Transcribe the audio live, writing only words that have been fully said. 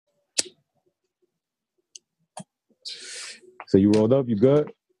So you rolled up? You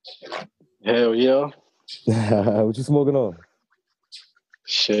good? Hell yeah. What you smoking on?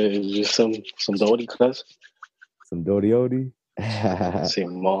 Shit, just some Dodie cuz. Some Dodi Odi?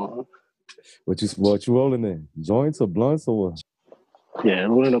 Simon. What you rolling in? Joints or blunts or what? Yeah,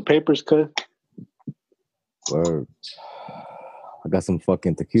 rolling the papers cuz. Word. I got some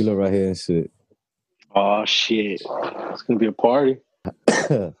fucking tequila right here and shit. Oh shit. It's gonna be a party.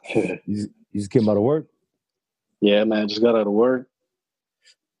 you just came out of work? Yeah, man, just got out of work.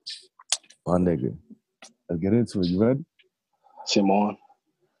 My nigga. Let's get into it. You ready? Simon.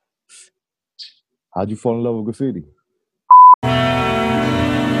 How'd you fall in love with graffiti?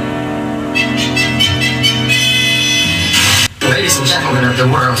 Ladies and gentlemen of the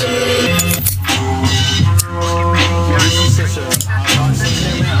world.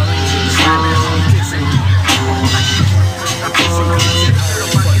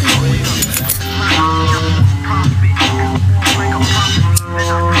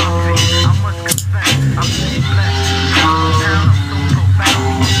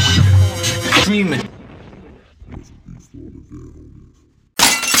 Dreaming.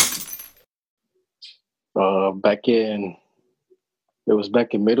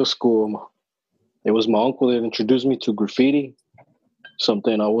 Back in middle school. It was my uncle that introduced me to graffiti.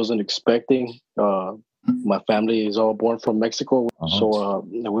 Something I wasn't expecting. My family is all born from Mexico, so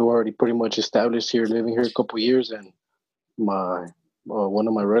we were already pretty much established here, living here a couple of years. And my one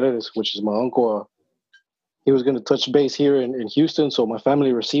of my relatives, which is my uncle, he was going to touch base here in Houston, so my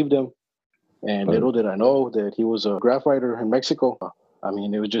family received him. And little did I know that he was a graph writer in Mexico. I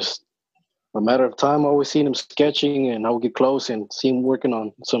mean, it was just a matter of time. I always seen him sketching, and I would get close and see him working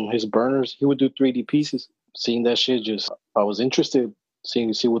on some of his burners. He would do 3D pieces. Seeing that shit, I was interested,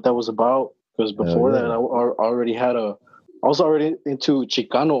 see what that was about. Because before that, I was already into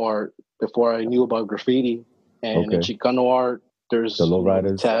Chicano art before I knew about graffiti. And in Chicano art, there's the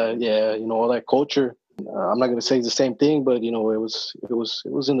lowriders, all that culture. I'm not gonna say it's the same thing, but it was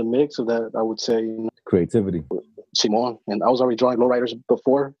in the mix of that. I would say creativity. Simon, and I was already drawing lowriders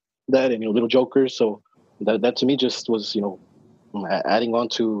before that, and little jokers. So that to me just was adding on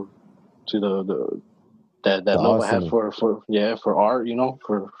to that love I had for art, for the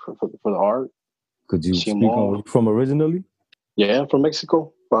art. Could you speak on where you're from originally? Yeah, I'm from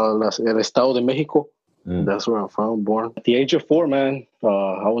Mexico, el Estado de Mexico. That's where I'm from, born. At the age of 4, man,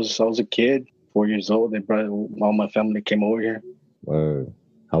 I was a kid, 4 years old. They brought all my family came over here. Word.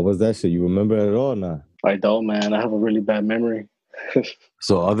 How was that shit? You remember it at all now? I don't, man. I have a really bad memory.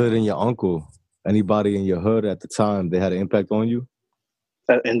 So other than your uncle, anybody in your hood at the time, they had an impact on you?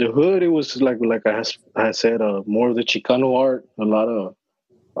 In the hood, it was like I said, more of the Chicano art. A lot of,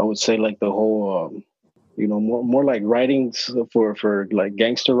 I would say, like the whole, more like writings for like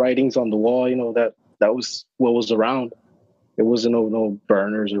gangster writings on the wall. That was what was around. It wasn't no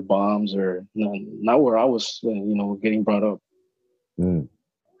burners or bombs or not where I was, getting brought up. And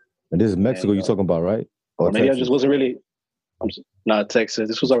this is Mexico you're talking about, right? Or maybe Texas? I just wasn't really. Not Texas.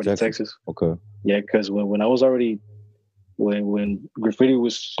 This was already Texas. Okay. Yeah, because when I was already when graffiti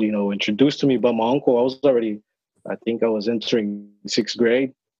was introduced to me by my uncle, I think I was entering 6th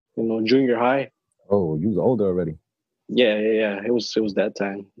grade, junior high. Oh, you was older already. Yeah. It was that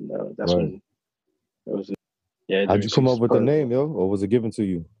time. That's right. When it was. Yeah. How'd you come up with the name, yo? Or was it given to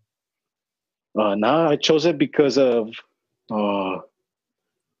you? I chose it because of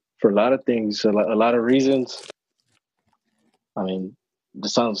for a lot of things, a lot of reasons. I mean,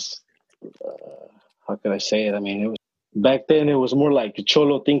 this sounds. How can I say it? I mean, back then it was more like a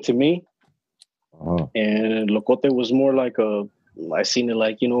cholo thing to me, and Lokote was more like I seen it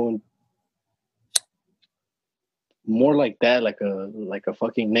like more like that, like a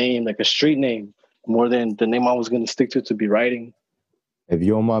fucking name, like a street name, more than the name I was gonna stick to be writing. If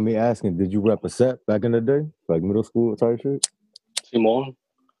you don't mind me asking, did you rep a set back in the day, like middle school type shit? Simon.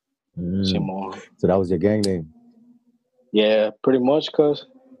 So that was your gang name? Yeah, pretty much, cuz.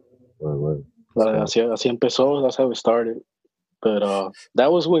 Right. Así empezó. That's how it started. But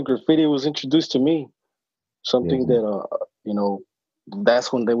that was when graffiti was introduced to me. Something that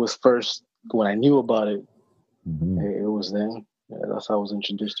that's when when I knew about it. It was then. Yeah, that's how I was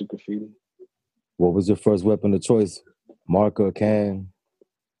introduced to graffiti. What was your first weapon of choice? Marker, can,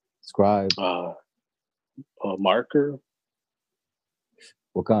 scribe? Marker.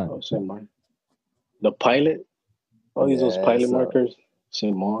 What kind? The pilot. All those pilot markers.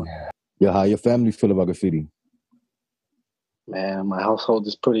 Same more. Yeah, how your family feel about graffiti? Man, my household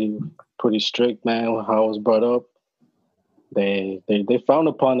is pretty strict, man. How I was brought up, they frown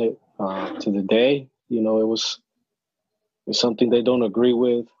upon it to the day. It's something they don't agree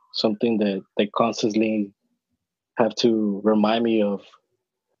with. Something that they constantly have to remind me of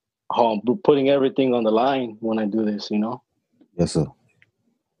how I'm putting everything on the line when I do this, you know? Yes, sir.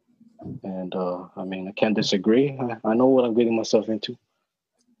 And I mean, I can't disagree. I know what I'm getting myself into.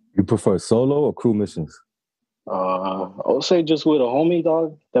 You prefer solo or crew missions? I would say just with a homie,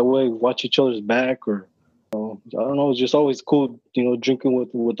 dog. That way, watch each other's back, or I don't know. It's just always cool, you know, drinking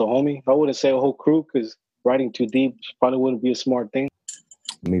with the homie. I wouldn't say a whole crew because riding too deep probably wouldn't be a smart thing.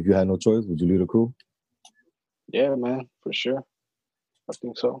 I mean, if you had no choice, would you lead a crew? Yeah, man, for sure. I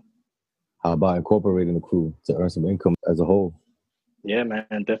think so. How about incorporating the crew to earn some income as a whole? Yeah, man,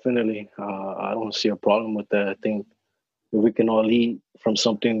 definitely. I don't see a problem with that. I think if we can all eat from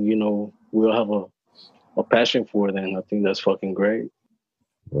something, you know, we'll have a passion for, then I think that's fucking great.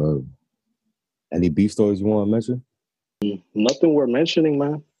 Any beef stories you want to mention? Nothing worth mentioning,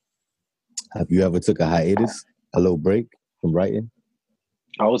 man. Have you ever took a hiatus, a little break from writing?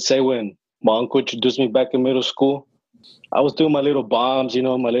 I would say when my uncle introduced me back in middle school, I was doing my little bombs, you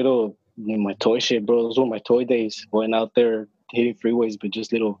know, my toy shit, bro. Those were my toy days. Going out there hitting freeways, but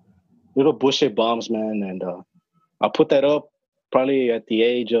just little bullshit bombs, man. And I put that up probably at the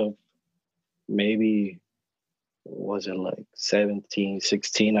age of maybe, was it like 17,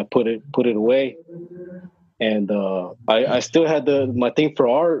 16? I put it away. And I still had my thing for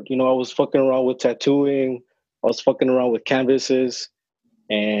art. You know, I was fucking around with tattooing. I was fucking around with canvases.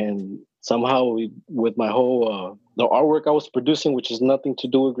 And somehow with my whole, the artwork I was producing, which has nothing to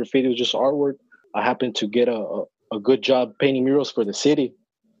do with graffiti, it was just artwork. I happened to get a good job painting murals for my city.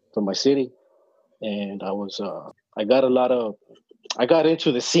 And I got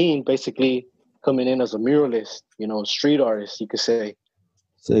into the scene basically coming in as a muralist, you know, street artist, you could say.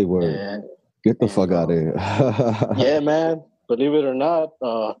 Say word. And, Get the fuck out of here. Yeah, man. Believe it or not,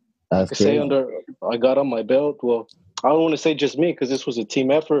 I could say I got on my belt. Well, I don't want to say just me because this was a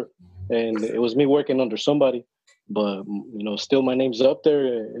team effort and it was me working under somebody. But, you know, still my name's up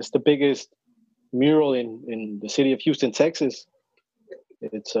there. It's the biggest mural in the city of Houston, Texas.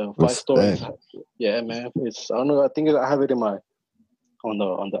 It's 5 stories. Yeah, man. I don't know. I think I have it on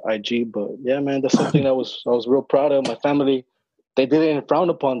the IG. But yeah, man, that's something I was real proud of. My family, they didn't frown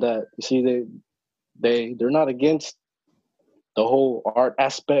upon that. You see, they're not against the whole art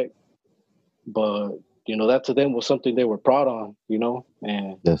aspect, but you know that to them was something they were proud on, you know.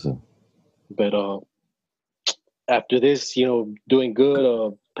 And yes, sir. But after this, you know, doing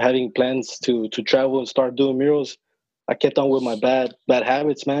good, having plans to travel and start doing murals, I kept on with my bad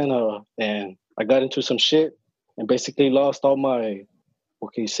habits, man. And I got into some shit and basically lost all my,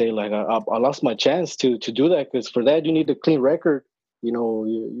 what can you say? Like I lost my chance to do that because for that you need a clean record. You know,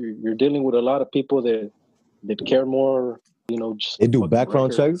 you're dealing with a lot of people that care more. You know, just they do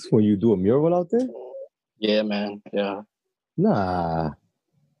background checks when you do a mural out there. Yeah, man. Yeah. Nah.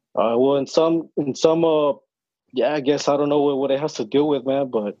 Well, in some, yeah, I guess I don't know what it has to do with, man.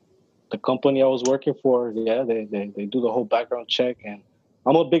 But the company I was working for, yeah, they do the whole background check, and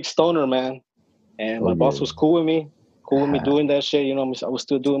I'm a big stoner, man. And my boss was cool with me doing that shit. You know, I was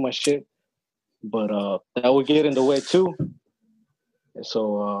still doing my shit, but that would get in the way too.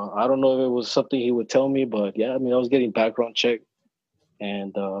 So I don't know if it was something he would tell me, but yeah, I mean, I was getting background checked.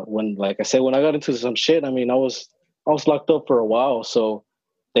 And when I got into some shit, I mean, I was locked up for a while, so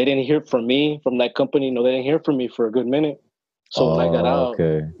they didn't hear from me from that company. No, they didn't hear from me for a good minute. So when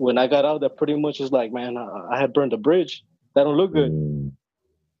I got out, that pretty much is like, man, I had burned a bridge. That don't look good.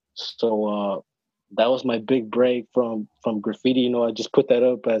 So that was my big break from graffiti. You know, I just put that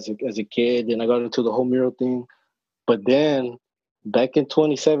up as a kid, and I got into the whole mural thing. But then back in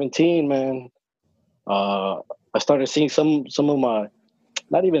 2017, man, I started seeing some of my,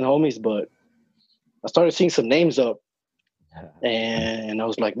 not even homies, but I started seeing some names up, and I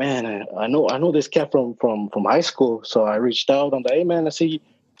was like, man, I know this cat from high school. So I reached out. I'm like, hey, man, I see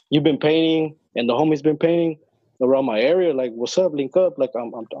you've been painting, and the homie's been painting around my area. Like, what's up? Link up. Like,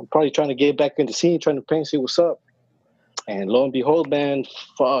 I'm probably trying to get back in the scene, trying to paint, see what's up. And lo and behold, man,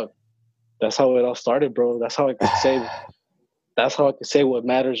 fuck, that's how it all started, bro. That's how I could say. That's how I could say what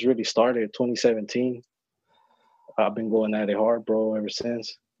matters really started. 2017. I've been going at it hard, bro, ever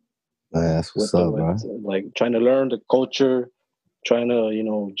since. Man, that's what's up, bro. Like trying to learn the culture, trying to, you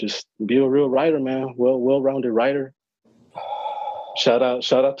know, just be a real writer, man. Well-rounded writer. Shout out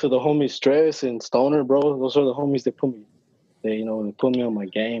to the homies Stress and Stoner, bro. Those are the homies that put me on my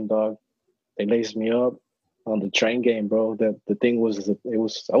game, dog. They laced me up on the train game, bro. The thing was,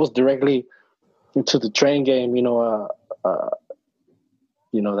 I was directly into the train game, you know.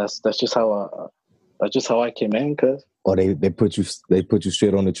 That's just how I came in, cuz. Oh, they put you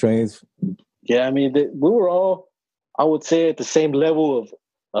straight on the trains? Yeah, I mean, we were all, I would say, at the same level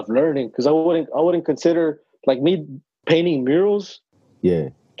of learning, because I wouldn't consider like me painting murals. Yeah.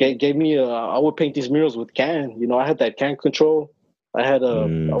 Gave me I would paint these murals with can. You know, I had that can control. I had I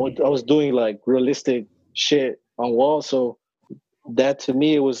was doing like realistic shit on walls. So that to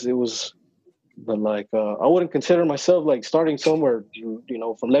me it was, but like I wouldn't consider myself like starting somewhere, you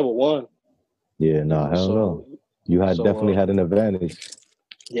know, from level one. Yeah, You nah, know, hell so no. You had definitely had an advantage.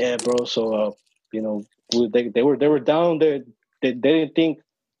 yeah, bro. So you know, they were down there. They didn't think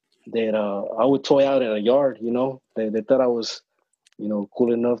that I would toy out in a yard. You know, they thought I was, you know,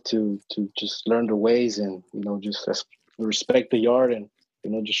 cool enough to just learn their ways and, you know, just respect the yard and,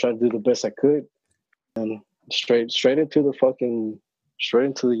 you know, just try to do the best I could. And straight into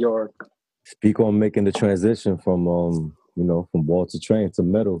the yard. Speak on making the transition from you know, from wall to train to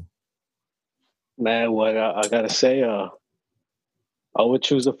metal. Man, what I gotta say, I would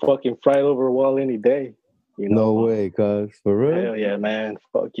choose a fucking fried over wall any day. You know, No way, cuz. For real? hell yeah, man.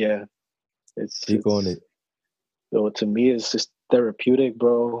 Fuck yeah. Speak on it. So to me, it's just therapeutic,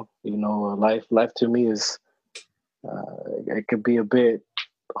 bro. You know, life to me is it could be a bit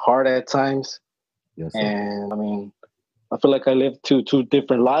hard at times, Yes, sir. and I mean, I feel like I live two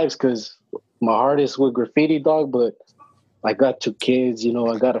different lives because my heart is with graffiti, dog. But I got two kids, you know,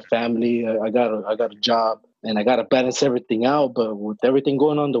 I got a family, I got a job, and I got to balance everything out. But with everything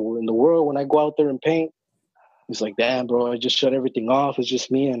going on in the world, when I go out there and paint, it's like, damn, bro, I just shut everything off. It's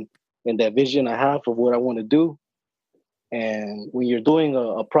just me and that vision I have of what I want to do. And when you're doing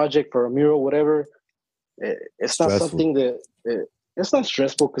a project for a mural, whatever, it's not Stressful. something that it's not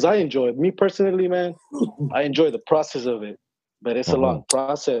stressful because I enjoy it. Me personally, man, I enjoy the process of it, but it's a long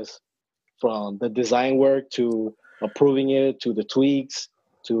process from the design work to approving it to the tweaks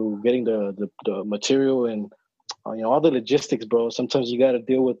to getting the material and you know all the logistics, bro. Sometimes you got to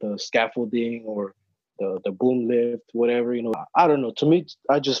deal with the scaffolding or the boom lift, whatever. You know, I don't know. To me,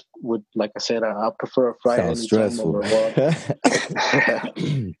 I just would, like I said, I prefer a fry Sounds anytime stressful. over a wall.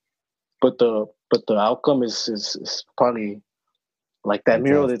 But the outcome is probably like that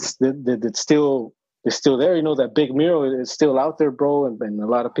mural that's still there. You know, that big mural is still out there, bro, and a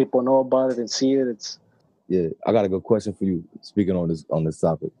lot of people know about it and see it. It's Yeah, I got a good question for you. Speaking on this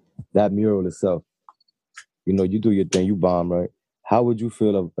topic, that mural itself. You know, you do your thing, you bomb, right? How would you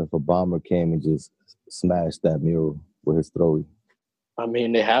feel if a bomber came and just smashed that mural with his throw? I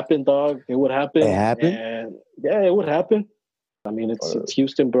mean, it happened, dog. It would happen. It happened? And yeah, it would happen. I mean, it's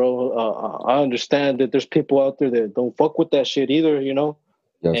Houston, bro. I understand that there's people out there that don't fuck with that shit either, you know.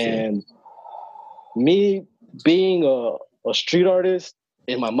 Yes, and me being a street artist,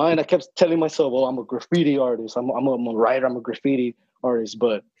 in my mind, I kept telling myself, "Oh, I'm a graffiti artist. I'm a writer. I'm a graffiti artist."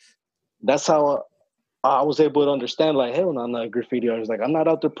 But that's how I was able to understand. Like, hell, no, I'm not a graffiti artist. Like, I'm not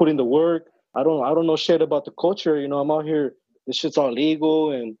out there putting the work. I don't know shit about the culture. You know, I'm out here. This shit's all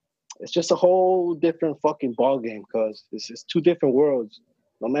legal, and it's just a whole different fucking ball game. Cause it's two different worlds.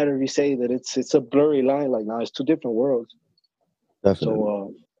 No matter if you say that it's a blurry line, like, nah, it's two different worlds. definitely.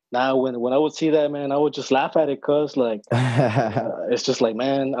 So now when I would see that, man, I would just laugh at it, cause like it's just like,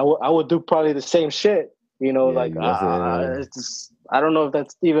 man, I would do probably the same shit. You know, Yeah, like that's it's just, I don't know if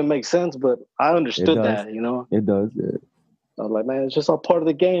that even makes sense, but I it understood does. that. You know, It does. Yeah. I was like, man, it's just all part of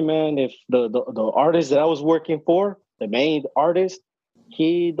the game, man. If the artist that I was working for, the main artist,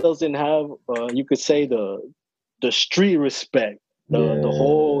 he doesn't have, you could say the street respect, the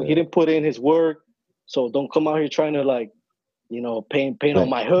whole. He didn't put in his work, so don't come out here trying to like, you know, paint on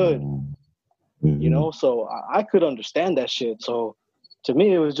my hood. Mm-hmm. You know, so I could understand that shit. So to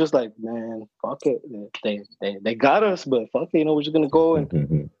me, it was just like, man, fuck it. They got us, but fuck it, you know, we're just gonna go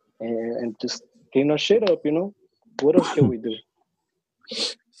and just clean our shit up. You know, what else can we do?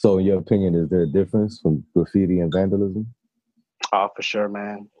 So, in your opinion, is there a difference from graffiti and vandalism? Oh, for sure,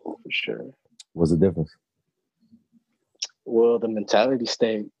 man, for sure. What's the difference? Well, the mentality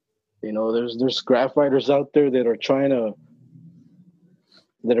state. You know, there's graph writers out there that are trying to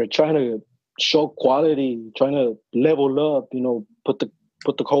show quality, trying to level up. You know, put the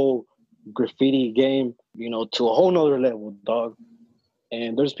whole graffiti game, you know, to a whole nother level, dog.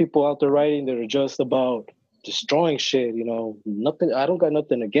 And there's people out there writing that are just about destroying shit. You know, nothing. I don't got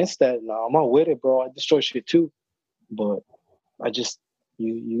nothing against that. No, I'm not with it, bro. I destroy shit too, but I just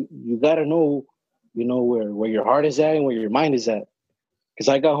you gotta know, you know, where your heart is at and where your mind is at. Because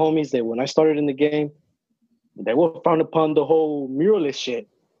I got homies that when I started in the game, they were frowned upon the whole muralist shit,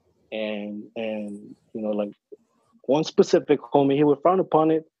 and you know, like one specific homie, he would frown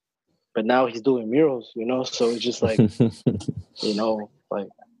upon it, but now he's doing murals. You know, so it's just like, you know, like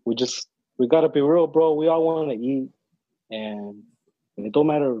we gotta be real, bro. We all want to eat, and it don't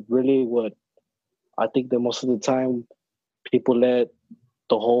matter really what. I think that most of the time people let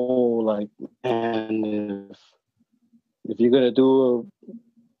the whole like, and if you're gonna do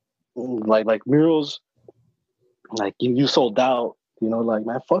like murals, like you sold out, you know, like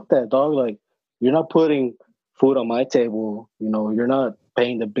man, fuck that, dog. Like you're not putting food on my table, you know, you're not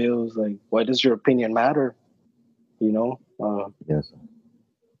paying the bills. Like, why does your opinion matter? You know? Yes.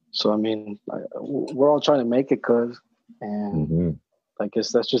 So I mean, we're all trying to make it, and I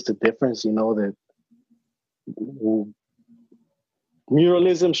guess that's just the difference, you know, that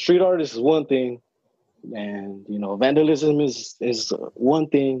muralism, street art is one thing, and you know, vandalism is one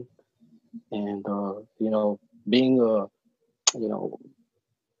thing, and you know, being you know,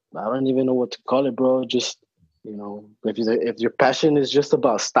 I don't even know what to call it, bro. Just, you know, if your passion is just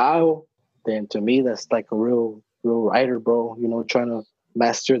about style, then to me that's like a real writer, bro. You know, trying to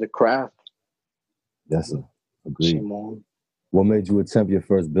master the craft. Yes, sir. Agreed. Simone. What made you attempt your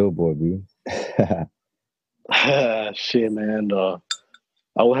first billboard, B? Shit, man.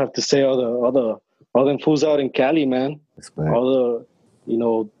 I would have to say all them fools out in Cali, man. Respect. All the, you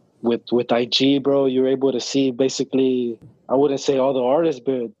know, with IG, bro, you're able to see basically, I wouldn't say all the artists,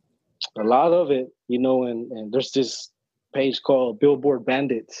 but a lot of it, you know, and there's this page called Billboard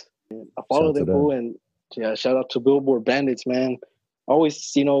Bandits. And I follow them, boo, and yeah, shout out to Billboard Bandits, man.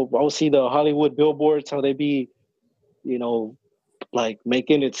 Always, you know, always see the Hollywood billboards, how they be, you know, like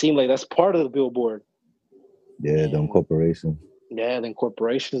making it seem like that's part of the billboard. Yeah, them corporations. Yeah, then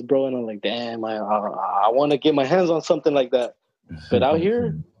corporations, bro, and I'm like, damn, I want to get my hands on something like that. But out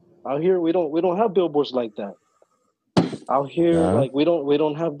here we don't have billboards like that. Out here, like we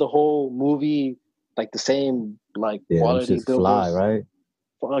don't have the whole movie, like the same like quality billboards. Fly, right?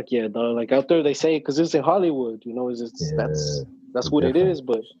 Fuck yeah, dog. Like out there, they say because it's in Hollywood, you know, that's what it is.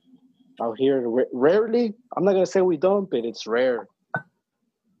 But out here, rarely. I'm not gonna say we don't, but it's rare.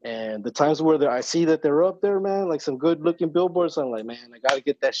 And the times where I see that they're up there, man, like some good looking billboards, I'm like, man, I gotta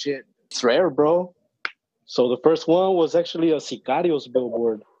get that shit. It's rare, bro. So the first one was actually a Sicarios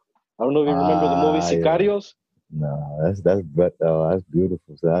billboard. I don't know if you remember the movie Sicarios. Yeah. No, that's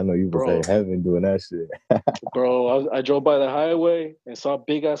beautiful. So I know you was in heaven doing that shit. Bro, I drove by the highway and saw a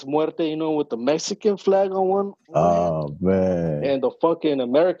big ass muerte, you know, with the Mexican flag on one hand, man, and the fucking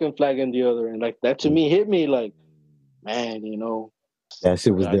American flag in the other, and like that to me hit me like, man, you know. That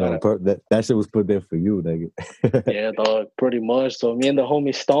shit was there on purpose. That shit was put there for you, nigga. Yeah, dog, pretty much. So me and the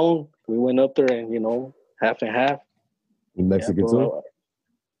homie Stone, we went up there and, you know, half and half. He Mexican too?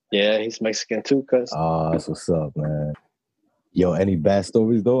 Yeah, he's Mexican too, cuz. Oh, that's what's up, man. Yo, any bad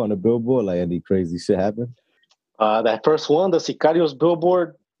stories though on the billboard? Like any crazy shit happen? That first one, the Sicarios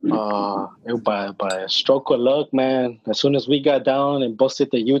billboard, by a stroke of luck, man. As soon as we got down and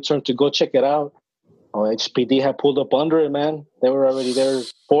busted the U-turn to go check it out, HPD had pulled up under it, man. They were already there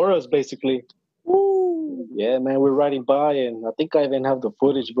for us, basically. Woo! Yeah, man, we're riding by, and I think I even have the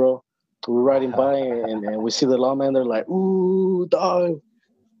footage, bro. We're riding by, and we see the lawman. They're like, ooh, dog.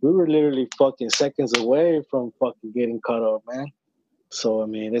 We were literally fucking seconds away from fucking getting cut off, man. So, I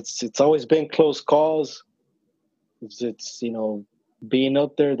mean, it's always been close calls. It's you know, being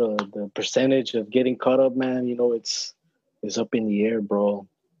up there, the percentage of getting cut up, man, you know, it's up in the air, bro.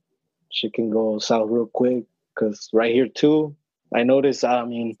 Shit can go south real quick because right here too, I noticed. I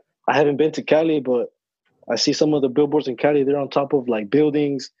mean, I haven't been to Cali, but I see some of the billboards in Cali. They're on top of like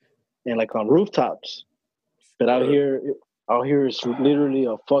buildings and like on rooftops. But out here is literally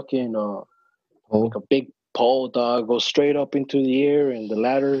a fucking like a big pole, dog, goes straight up into the air, and the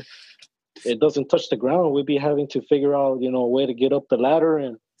ladder, it doesn't touch the ground. We'd be having to figure out, you know, a way to get up the ladder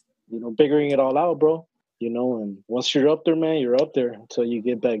and, you know, figuring it all out, bro. You know, and once you're up there, man, you're up there until you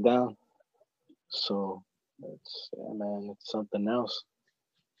get back down. So, man, it's something else.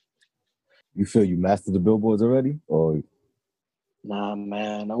 You feel you mastered the billboards already? Or nah,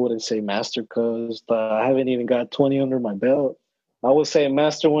 man, I wouldn't say master because I haven't even got 20 under my belt. I would say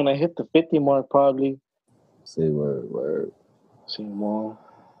master when I hit the 50 mark, probably. Say word. See them all.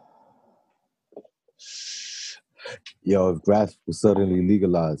 Yo, if grass was suddenly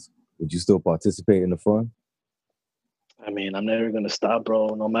legalized, would you still participate in the fun? I mean, I'm never gonna stop, bro.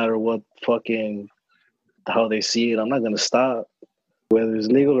 No matter what fucking how they see it, I'm not gonna stop. Whether it's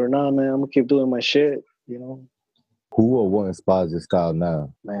legal or not, man, I'm gonna keep doing my shit, you know. Who or what inspires your style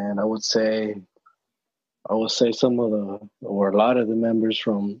now? Man, I would say some of or a lot of the members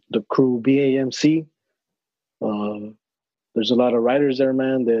from the crew BAMC. There's a lot of writers there,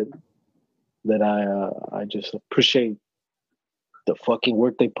 man, that I just appreciate the fucking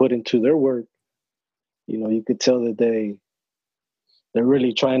work they put into their work. You know, you could tell that they're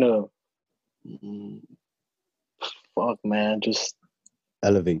really trying to just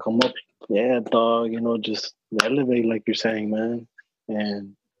elevate. Come up. Yeah, dog, you know, just elevate like you're saying, man.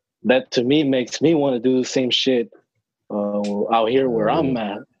 and that to me makes me want to do the same shit out here where I'm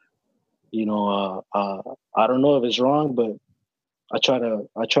at. You know, I don't know if it's wrong, but I try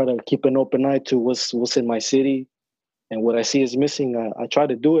to keep an open eye to what's in my city, and what I see is missing. I try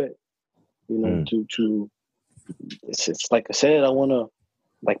to do it. You know, to it's like I said, I want to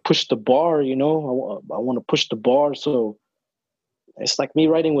like push the bar. You know, I want to push the bar. So it's like me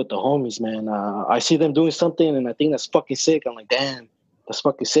riding with the homies, man. I see them doing something, and I think that's fucking sick. I'm like, damn, that's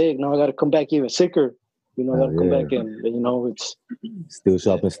fucking sick. Now I got to come back even sicker. You know, I got to come back and, you know, it's still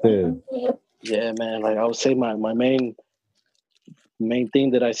sharp and still. Yeah, man. Like I would say my main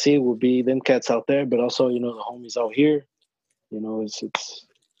thing that I see would be them cats out there, but also, you know, the homies out here. You know, it's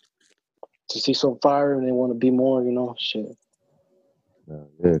to see some fire and they want to be more, you know, shit.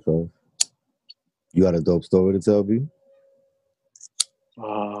 Yeah, cuz. You got a dope story to tell me?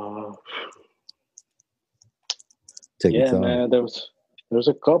 Yeah, man. There's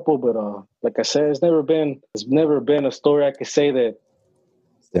a couple, but like I said, it's never been a story I could say that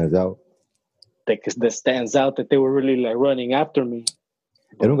stands out. That stands out that they were really like running after me.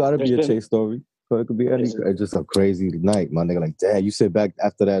 It don't gotta be a chase story. So it could be just a crazy night, my nigga. Like, damn, you sit back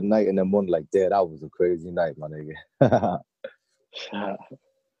after that night and then morning, like, damn, that was a crazy night, my nigga.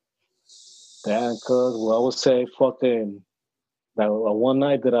 Damn, cuz, well, I would say fucking that one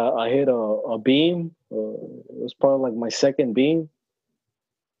night that I hit a beam. It was probably like my second beam,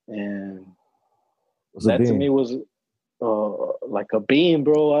 and that to me was like a beam,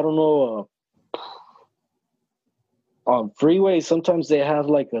 bro. I don't know. On freeways, sometimes they have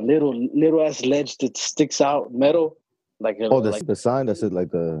like a little ass ledge that sticks out, metal. Like the sign that says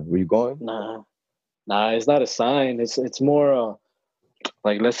like where you going? Nah, it's not a sign. It's more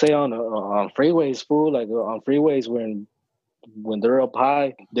like, let's say on freeways, fool. Like on freeways when they're up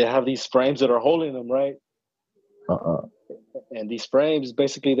high, they have these frames that are holding them, right? And these frames,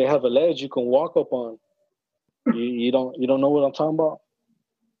 basically, they have a ledge you can walk up on. You don't know what I'm talking about?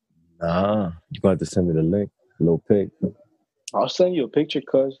 Nah, you're gonna have to send me the link. Little pic. I'll send you a picture,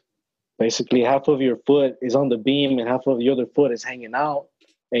 cuz basically half of your foot is on the beam and half of the other foot is hanging out,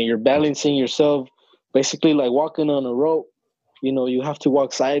 and you're balancing yourself basically like walking on a rope. You know, you have to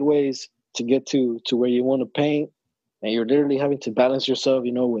walk sideways to get to where you want to paint, and you're literally having to balance yourself,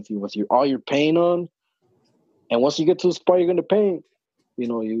 you know, with your all your paint on. And once you get to the spot you're gonna paint, you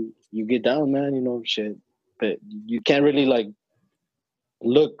know, you get down, man, you know, shit. But you can't really like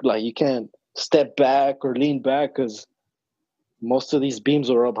look, like you can't step back or lean back because most of these beams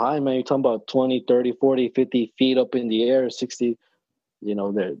are up high, man. You're talking about 20, 30, 40, 50 feet up in the air, 60, you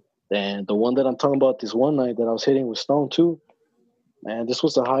know, there. And the one that I'm talking about this one night that I was hitting with stone too, man, this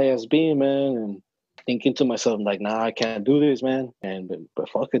was a high-ass beam, man. And thinking to myself, like, nah, I can't do this, man. But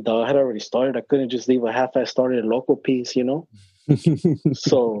fuck it, dog. I had already started. I couldn't just leave a half-ass started local piece, you know?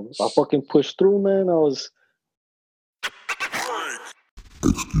 So I fucking pushed through, man. I was...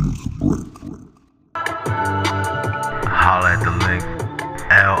 Holla at the link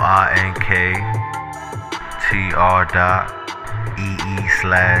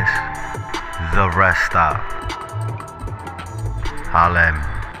linktr.ee/the rest stop. Holla at me.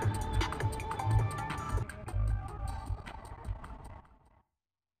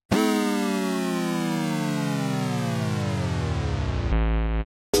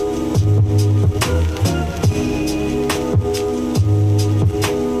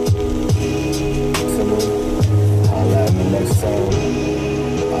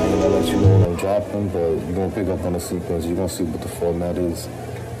 But you're gonna pick up on the sequence, you're gonna see what the format is.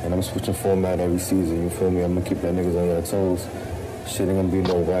 And I'm switching format every season, you feel me? I'm gonna keep that niggas on your toes. Shit ain't gonna be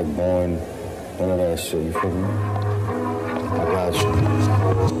no whack barn, none of that shit, you feel me? I got you.